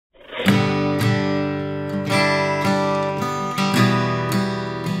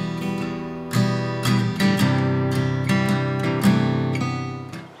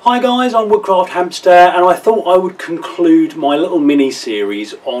Hi guys, I'm Woodcraft Hamster, and I thought I would conclude my little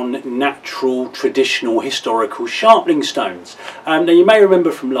mini-series on natural, traditional, historical sharpening stones. Now you may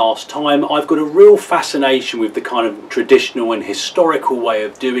remember from last time, I've got a real fascination with the kind of traditional and historical way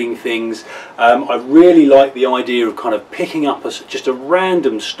of doing things. I really like the idea of kind of picking up just a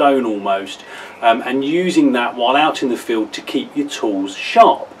random stone almost, and using that while out in the field to keep your tools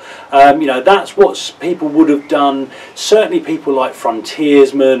sharp. You know, that's what people would have done. Certainly people like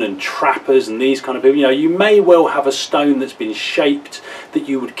frontiersmen and trappers and these kind of people. You know, you may well have a stone that's been shaped that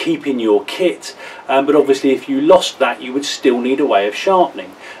you would keep in your kit, but obviously if you lost that you would still need a way of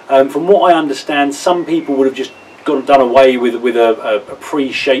sharpening. From what I understand, some people would have just done away with a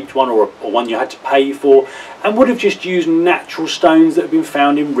pre-shaped one, or one you had to pay for, and would have just used natural stones that have been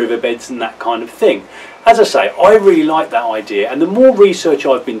found in riverbeds and that kind of thing. As I say, I really like that idea, and the more research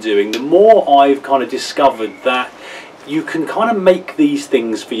I've been doing, the more I've kind of discovered that you can kind of make these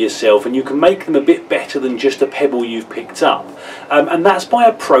things for yourself, and you can make them a bit better than just a pebble you've picked up, and that's by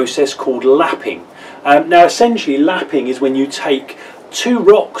a process called lapping. Now essentially lapping is when you take two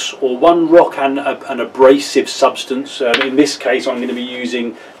rocks, or one rock and an abrasive substance. In this case I'm going to be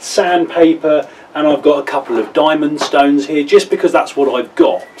using sandpaper, and I've got a couple of diamond stones here just because that's what I've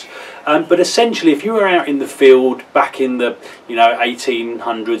got. But essentially if you were out in the field back in the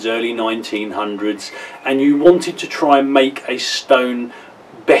 1800s, early 1900s, and you wanted to try and make a stone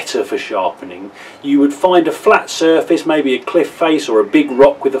better for sharpening, you would find a flat surface, maybe a cliff face or a big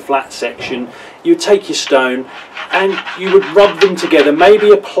rock with a flat section. You would take your stone and you would rub them together,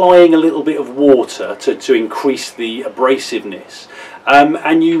 maybe applying a little bit of water to increase the abrasiveness,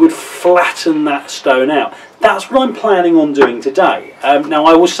 and you would flatten that stone out. That's what I'm planning on doing today. Now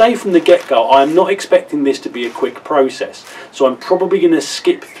I will say from the get-go, I'm not expecting this to be a quick process, so I'm probably going to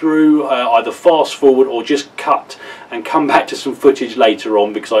skip through, either fast forward or just cut and come back to some footage later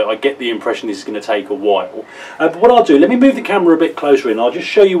on, because I get the impression this is going to take a while. But what I'll do, let me move the camera a bit closer in, I'll just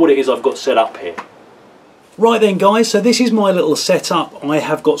show you what it is I've got set up here. Right then guys, so this is my little setup. I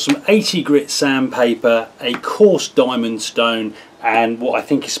have got some 80 grit sandpaper, a coarse diamond stone, and what I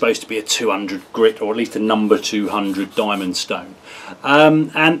think is supposed to be a 200 grit, or at least a number 200 diamond stone.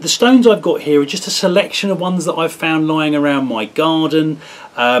 And the stones I've got here are just a selection of ones that I've found lying around my garden.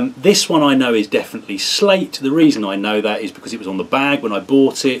 This one I know is definitely slate. The reason I know that is because it was on the bag when I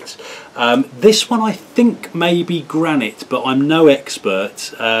bought it. This one I think may be granite, but I'm no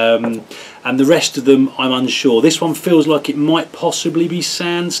expert. And the rest of them I'm unsure. This one feels like it might possibly be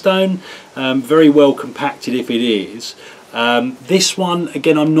sandstone, very well compacted if it is. This one,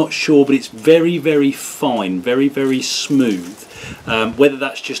 again, I'm not sure, but it's very, very fine, very, very smooth. Whether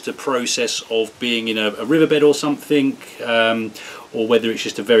that's just a process of being in a riverbed or something, or whether it's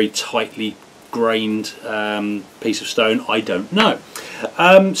just a very tightly grained piece of stone, I don't know.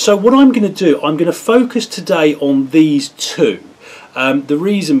 So what I'm going to do, I'm going to focus today on these two. The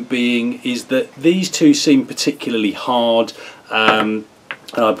reason being is that these two seem particularly hard, and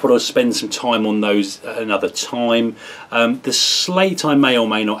I'll probably spend some time on those at another time. The slate I may or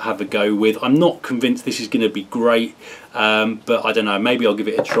may not have a go with. I'm not convinced this is going to be great, but I don't know, maybe I'll give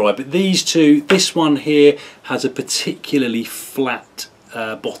it a try. But these two, this one here has a particularly flat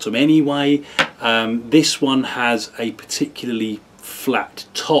bottom anyway. This one has a particularly flat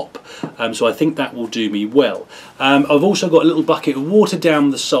top, so I think that will do me well. I've also got a little bucket of water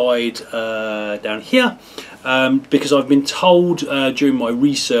down the side, down here, because I've been told during my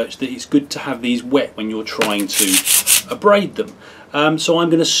research that it's good to have these wet when you're trying to abrade them. So I'm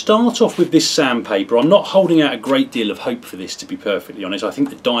going to start off with this sandpaper. I'm not holding out a great deal of hope for this, to be perfectly honest. I think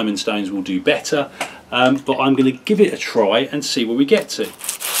the diamond stones will do better, but I'm going to give it a try and see where we get to.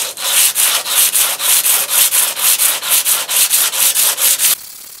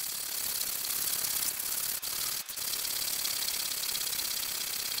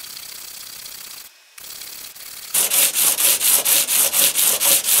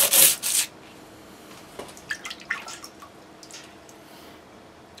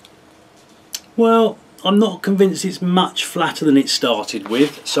 Well, I'm not convinced it's much flatter than it started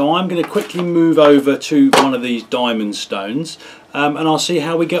with, so I'm going to quickly move over to one of these diamond stones, and I'll see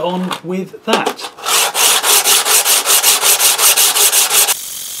how we get on with that.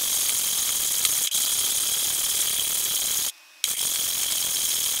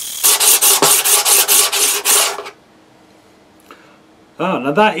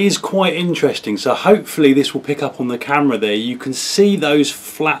 Now that is quite interesting, so hopefully this will pick up on the camera there. You can see those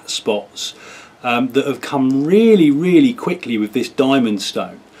flat spots that have come really quickly with this diamond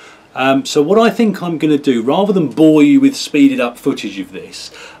stone. So what I think I'm going to do, rather than bore you with speeded up footage of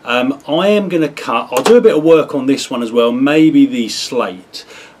this, I am going to cut, I'll do a bit of work on this one as well, maybe the slate,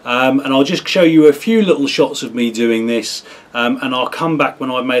 and I'll just show you a few little shots of me doing this, and I'll come back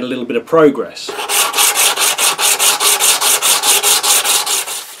when I've made a little bit of progress.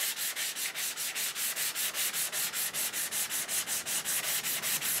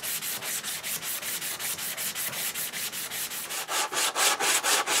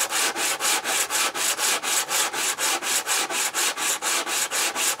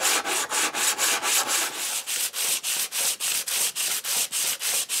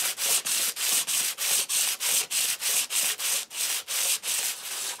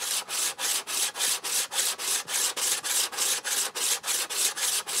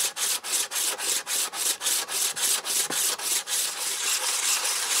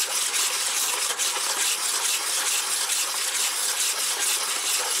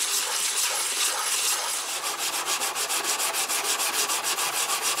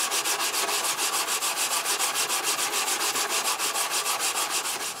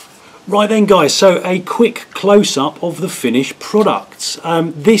 Right then guys, so a quick close-up of the finished products.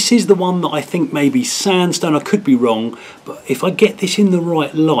 This is the one that I think may be sandstone, I could be wrong, but if I get this in the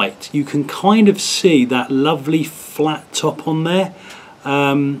right light, you can kind of see that lovely flat top on there.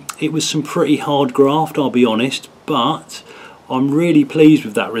 It was some pretty hard graft, I'll be honest, but I'm really pleased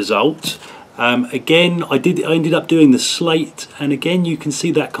with that result. Again, I ended up doing the slate, and again you can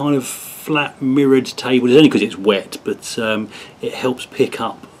see that kind of flat mirrored table. It's only because it's wet, but it helps pick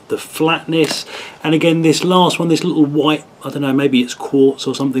up the flatness. And again, this last one, this little white, I don't know, maybe it's quartz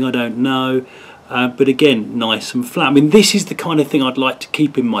or something, I don't know, but again, nice and flat. I mean, this is the kind of thing I'd like to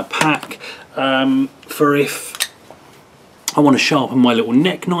keep in my pack for if I want to sharpen my little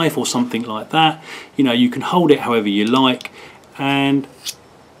neck knife or something like that. You know, you can hold it however you like, and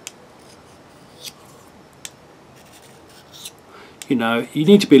you know, you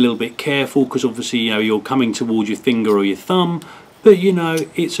need to be a little bit careful because obviously, you know, you're coming towards your finger or your thumb. But you know,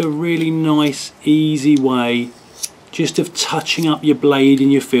 it's a really nice, easy way just of touching up your blade in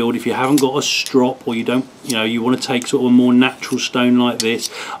your field if you haven't got a strop, or you don't, you know, you want to take sort of a more natural stone like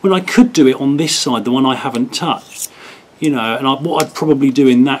this. I mean, I could do it on this side, the one I haven't touched, you know, and what I'd probably do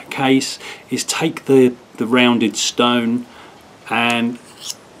in that case is take the rounded stone and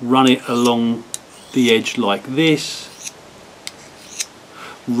run it along the edge like this,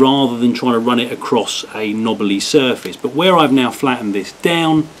 rather than trying to run it across a knobbly surface. But where I've now flattened this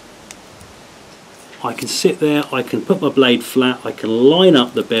down, I can sit there, I can put my blade flat, I can line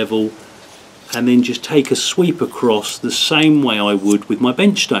up the bevel, and then just take a sweep across the same way I would with my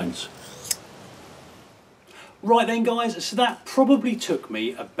bench stones. Right then guys, so that probably took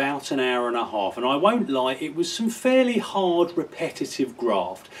me about an hour and a half, and I won't lie, it was some fairly hard repetitive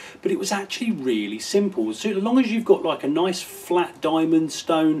graft, but it was actually really simple. So as long as you've got like a nice flat diamond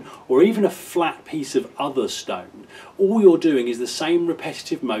stone or even a flat piece of other stone, all you're doing is the same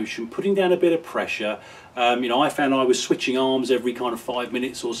repetitive motion, putting down a bit of pressure. You know, I found I was switching arms every kind of 5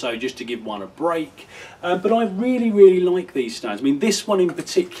 minutes or so just to give one a break. But I really like these stones. I mean, this one in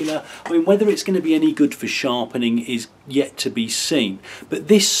particular, I mean, whether it's going to be any good for sharpening is yet to be seen. But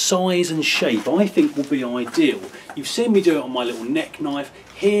this size and shape I think will be ideal. You've seen me do it on my little neck knife.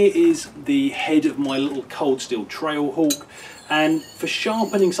 Here is the head of my little cold steel trail hawk. And for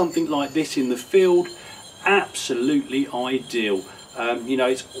sharpening something like this in the field, absolutely ideal. You know,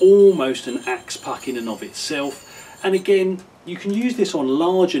 it's almost an axe puck in and of itself. And again, you can use this on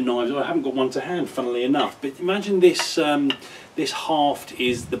larger knives. I haven't got one to hand, funnily enough, but imagine this this haft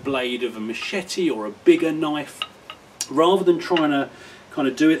is the blade of a machete or a bigger knife. Rather than trying to kind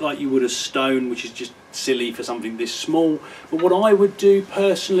of do it like you would a stone, which is just silly for something this small, but what I would do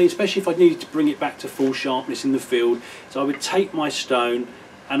personally, especially if I needed to bring it back to full sharpness in the field, is I would take my stone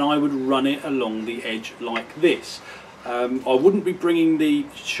and I would run it along the edge like this. I wouldn't be bringing the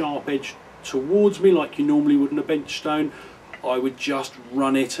sharp edge towards me like you normally would in a bench stone. I would just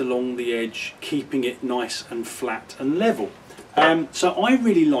run it along the edge, keeping it nice and flat and level. So I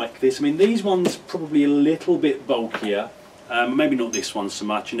really like this. I mean, these ones probably a little bit bulkier, maybe not this one so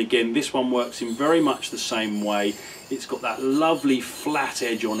much, and again this one works in very much the same way. It's got that lovely flat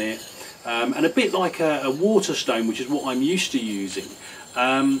edge on it, and a bit like a water stone, which is what I'm used to using.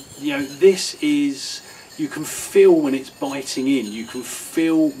 You know, this is, you can feel when it's biting in, you can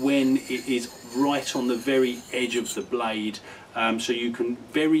feel when it is right on the very edge of the blade, so you can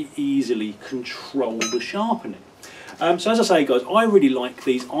very easily control the sharpening. So as I say guys, I really like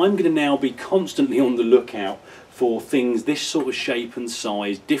these. I'm going to now be constantly on the lookout for things this sort of shape and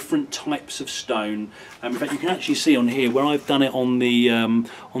size, different types of stone. In fact, you can actually see on here where I've done it on the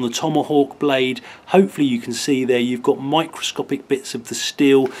tomahawk blade. Hopefully you can see there you've got microscopic bits of the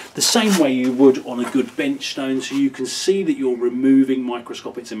steel, the same way you would on a good bench stone, so you can see that you're removing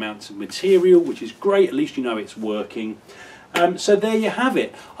microscopic amounts of material, which is great. At least you know it's working. So there you have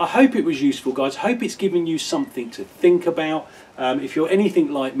it. I hope it was useful, guys. Hope it's given you something to think about. If you're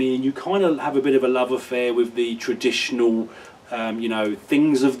anything like me and you kind of have a bit of a love affair with the traditional, you know,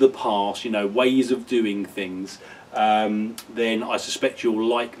 things of the past, you know, ways of doing things, then I suspect you'll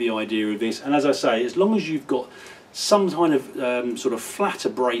like the idea of this. And as I say, as long as you've got some kind of sort of flat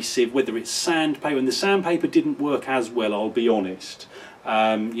abrasive, whether it's sandpaper, and the sandpaper didn't work as well, I'll be honest.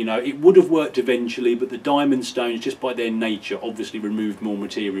 You know, it would have worked eventually, but the diamond stones, just by their nature, obviously removed more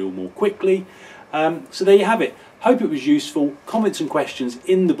material more quickly. So there you have it. Hope it was useful. Comments and questions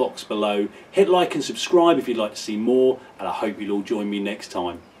in the box below. Hit like and subscribe if you'd like to see more, and I hope you'll all join me next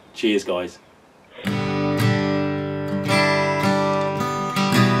time. Cheers, guys.